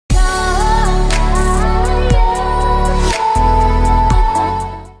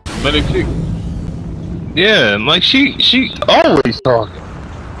Medic chick. Yeah, like she always talking.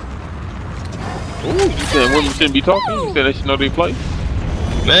 Ooh, you saying women shouldn't be talking? You saying they should know their place?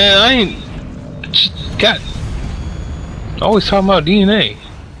 Man, I ain't got always talking about DNA.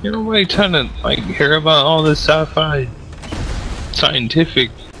 You know, nobody trying to like hear about all this sci-fi,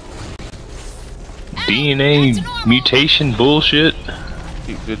 scientific DNA mutation bullshit.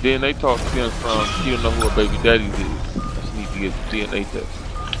 The DNA talk stems from she don't know who her baby daddy is. She needs to get the DNA test.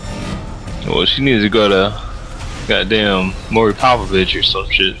 Well, she needs to go to goddamn Maury Popovich or some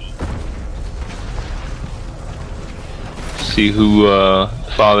shit. See who the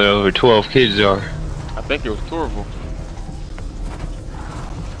father of her 12 kids are. I think it was Torval.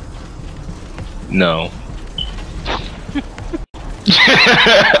 No.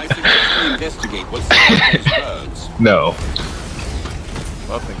 Investigate what's those birds. No.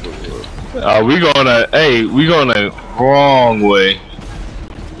 I think it was. We gonna, hey, we going the wrong way.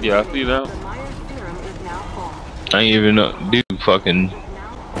 Yeah, I see that. I ain't even know, dude, fucking.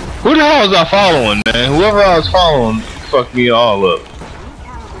 Who the hell was I following, man? Whoever I was following fucked me all up.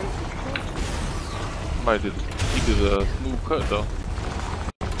 He did a smooth cut though.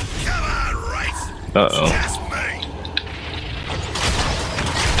 Uh-oh.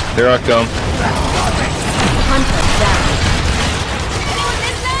 Here I come.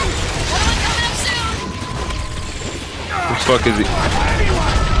 Who the fuck is he?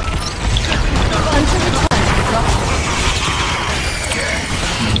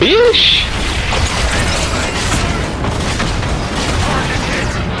 Bish!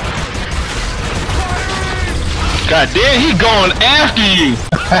 God damn, he going after you!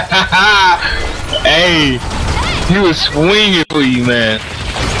 Hey, he was swinging for you, man.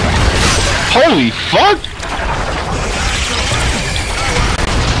 Holy fuck!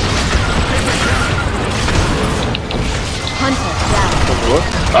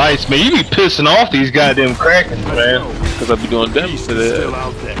 Nice, man, you be pissing off these goddamn Krakens, man. Cause I be doing damage to that.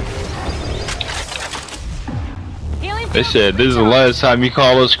 They said this is the last time you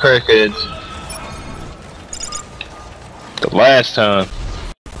call us crackheads. The last time.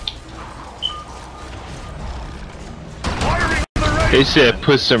 They said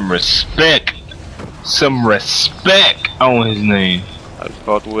put some respect on his name. I just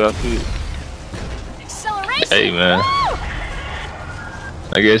called the way I see it. Hey man.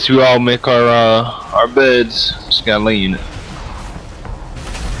 I guess we all make our beds. Just gotta lay in it.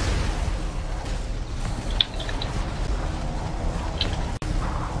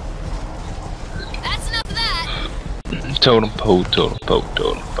 That's enough of that. Totem pole, totem pole,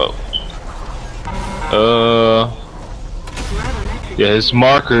 totem pole. Yeah, his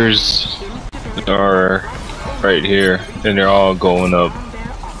markers are right here, and they're all going up.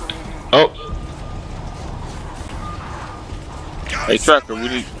 Oh. Hey Tracker, we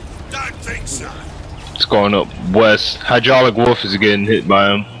need. Don't think so. It's going up west. Hydraulic Wolf is getting hit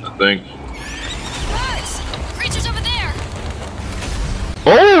by him, I think. Guys, creatures over there.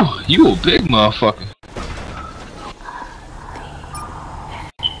 Oh, you a big motherfucker.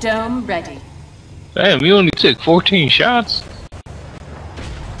 Dome ready. Damn, you only took 14 shots?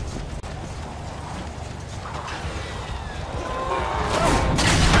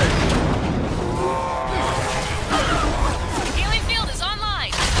 Healing field is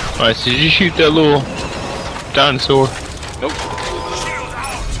online. Alright, so did you shoot that little dinosaur? Nope.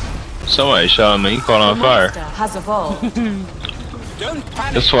 Somebody shot him and he caught on fire. Monster has evolved.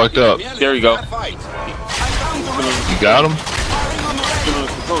 That's fucked up. There you go. You got him?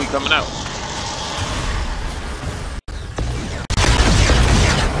 He coming out.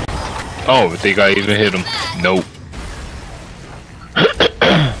 Oh, I think I even hit him. Nope.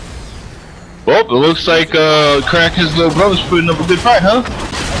 Well, it looks like Kraken's little brother's putting up a good fight, huh?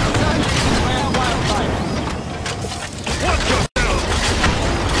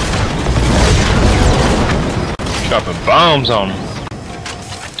 Dropping bombs on him.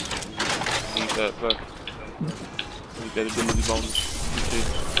 Need that ability bonus.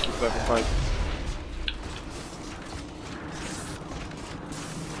 Sacrifice.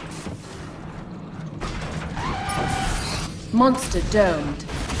 Monster domed.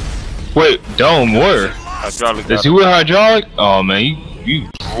 Wait, dome where? Hydraulic. Is he with hydraulic? Oh man, you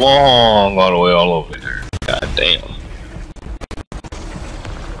long all the way all over there. God damn.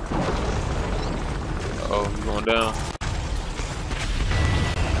 Oh, he's going down.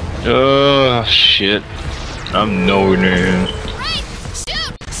 Oh shit. I'm nowhere near him. Right!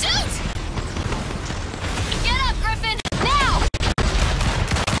 Shoot! Shoot! Get up, Griffin!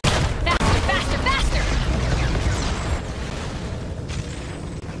 Now! Faster, faster, faster!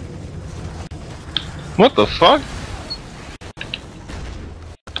 What the fuck?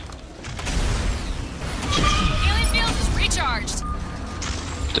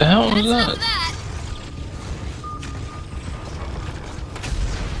 The hell was That's enough that? of that.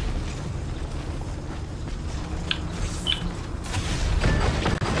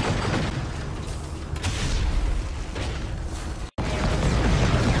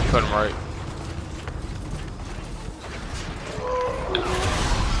 Cut him right.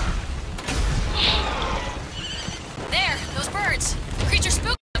 There, those birds. The creature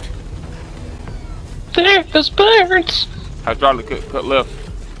spooked them. There, those birds. Hydraulic cut left.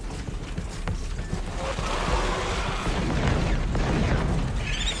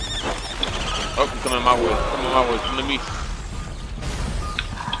 Oh, he's coming my way. Coming my way. Come to me.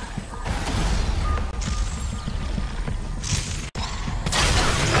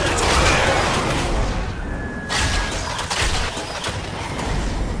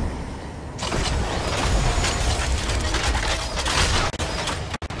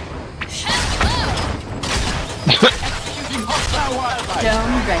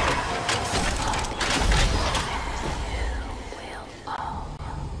 Dome ready.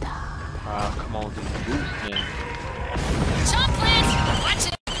 Ah, come on, this boost, man. Chomp plant. Watch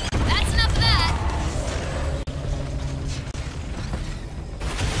it. That's enough of that.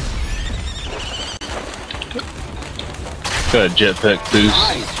 Got a jetpack boost.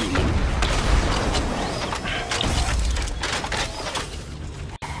 Nice, human.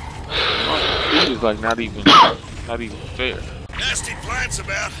 This is like not even fair. Nasty plants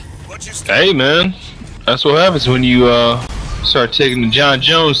about. What you Hey man, that's what happens when you start taking the John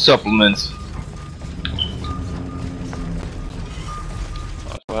Jones supplements.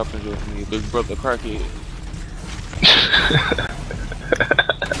 That's what happens when your big brother crackhead.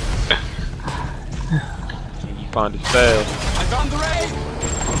 And you find it fast. I found the raid.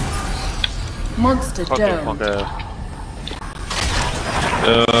 Monster Fuck that dome. punk ass.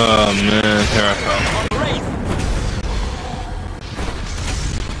 Oh man, here I come. On the raid.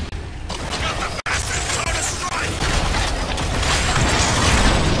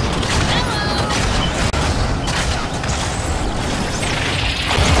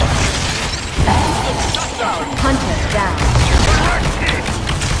 Hunter down.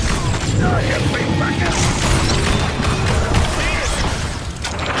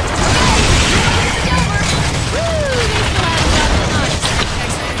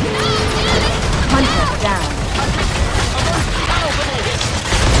 Hunter down.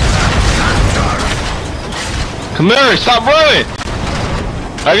 Come here, stop running!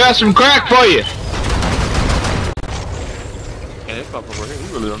 I got some crack for you. And this motherfucker here,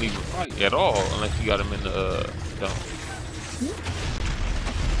 he really don't even fight at all unless you got him in the dome.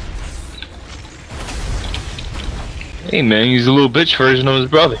 Hey man, he's a little bitch version of his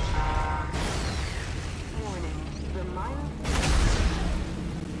brother.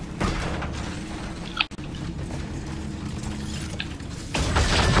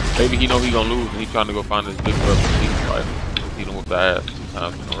 Maybe he know he gonna lose and he trying to go find his big brother and he can fight him. He done whooped the ass 2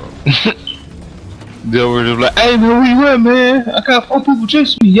 times in a row. They were just like, hey man, where you at, man? I got 4 people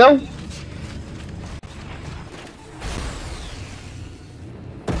chasing me, yo.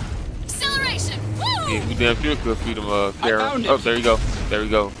 Acceleration. Woo! Yeah, we damn sure could feed him found Karen. it. Oh, there you go. There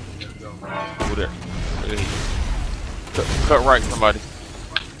you go. Over there. There you go. Cut right, somebody.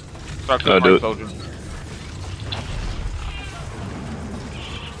 Start I'll cutting do right, it. soldier.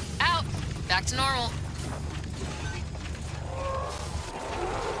 Out. Back to normal.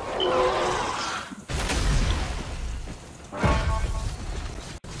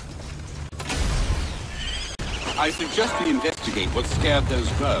 I suggest we investigate what scared those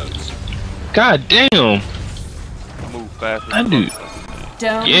birds. God damn. Move fast. I do.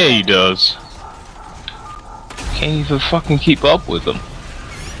 Dome. Yeah, he does. Can't even fucking keep up with him.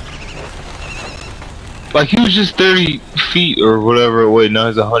 Like, he was just 30 feet or whatever away, now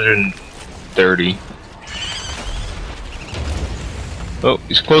he's 130. Oh,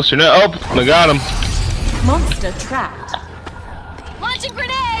 he's closer now. Oh, I got him. Monster trapped. Launching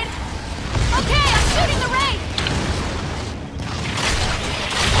grenade. Okay, I'm shooting the raid.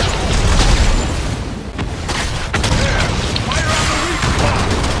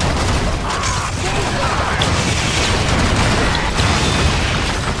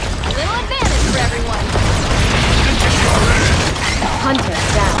 Little advantage for everyone. Hunter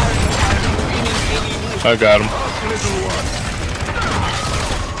down. I got him.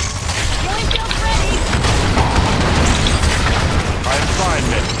 Healing field ready. I'm fine,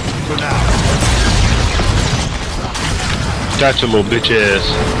 Nick. For now. Got your little bitch ass.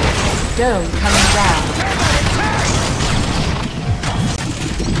 Dome coming down.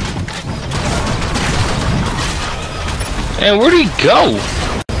 Man, where'd he go?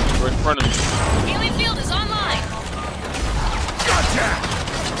 Right in front of me. Healing field is online. Gotcha!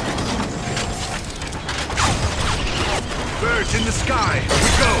 the sky. Here we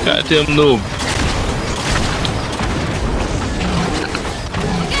go. Goddamn noob.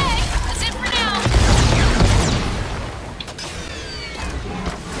 Okay, that's it for now.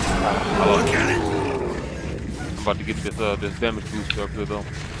 Look at it. I'm about to get this damage boost up here though.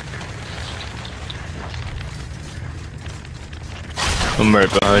 I'm right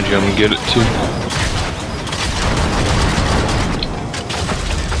behind you. I'm gonna get it too.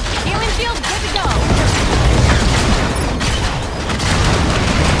 Healing field, good to go.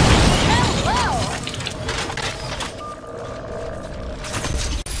 Hello.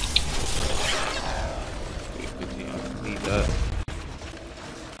 Need that.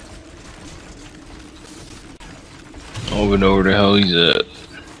 I don't even know where the hell he's at.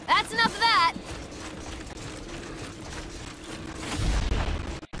 That's enough of that.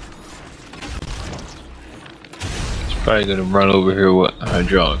 Probably gonna run over here with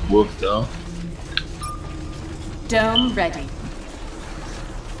hydraulic wolf though. Dome ready.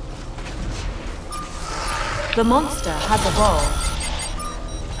 The monster has evolved.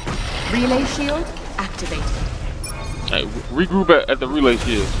 Relay shield activated. Hey, regroup at the relay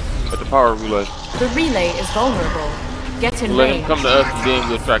shield. At the power relay. The relay is vulnerable. Get in Let him range. come to us and then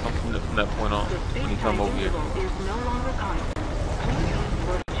we'll track him from that point on. When he come over here.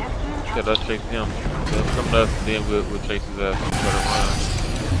 Let us chase him. Let him come to us and then we'll chase his ass and try to run.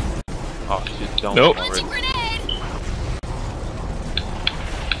 Oh shit, don't. Nope. Launching grenade.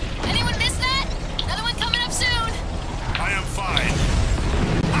 Anyone miss that? Another one coming up soon. I am fine.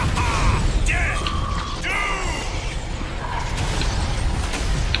 Ha-ha! Dead! Dude!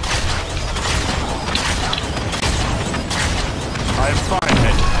 I am fine,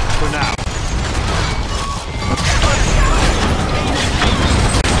 men. For now.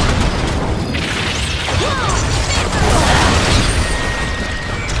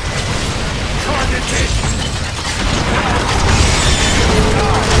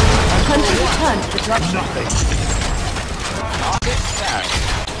 Hunter return to the dropship. Nothing.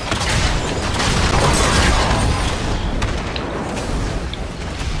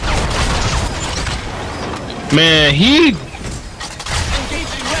 Man,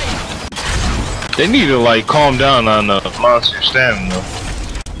 they need to like calm down on the monster stamina.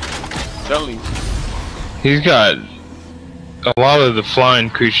 Definitely. He's got a lot of the flying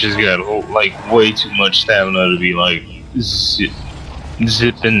creatures got like way too much stamina to be like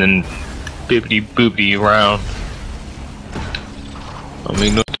zipping and bippity boopity around. Don't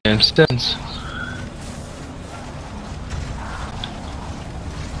make no damn sense.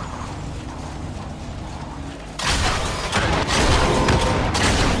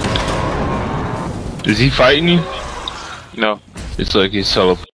 Is he fighting you? No. It's like he's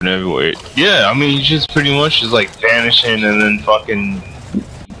teleporting everywhere. Yeah, I mean, he's just pretty much just like vanishing and then fucking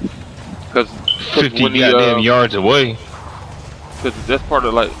Because 50 when he, goddamn yards away. Because that's part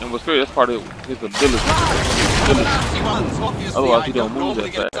of like, and what's crazy, that's part of his ability. Otherwise, he don't move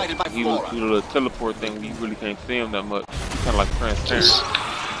that fast. He was do the teleport thing. You really can't see him that much. He's kind of like transparent.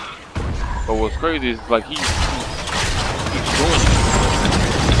 But what's crazy is like he's doing it.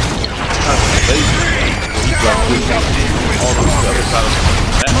 Kind of lazy. He's like looking all the other side of the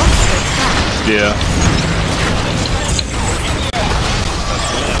map. Yeah.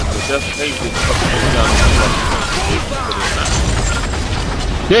 But that's crazy.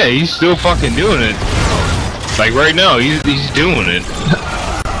 Yeah, he's still fucking doing it. Like right now, he's doing it.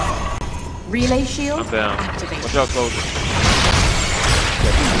 Relay shield I'm down. activated. Watch out, soldier.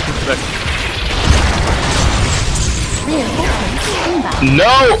 Reinforcements inbound.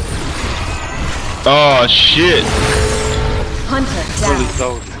 No! Oh shit. Hunter Really down.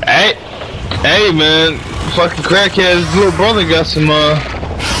 soldier. Hey man, fucking crackhead's little brother got some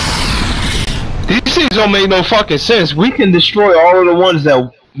these things don't make no fucking sense. We can destroy all of the ones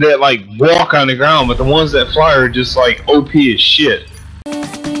that like walk on the ground, but the ones that fly are just like OP as shit.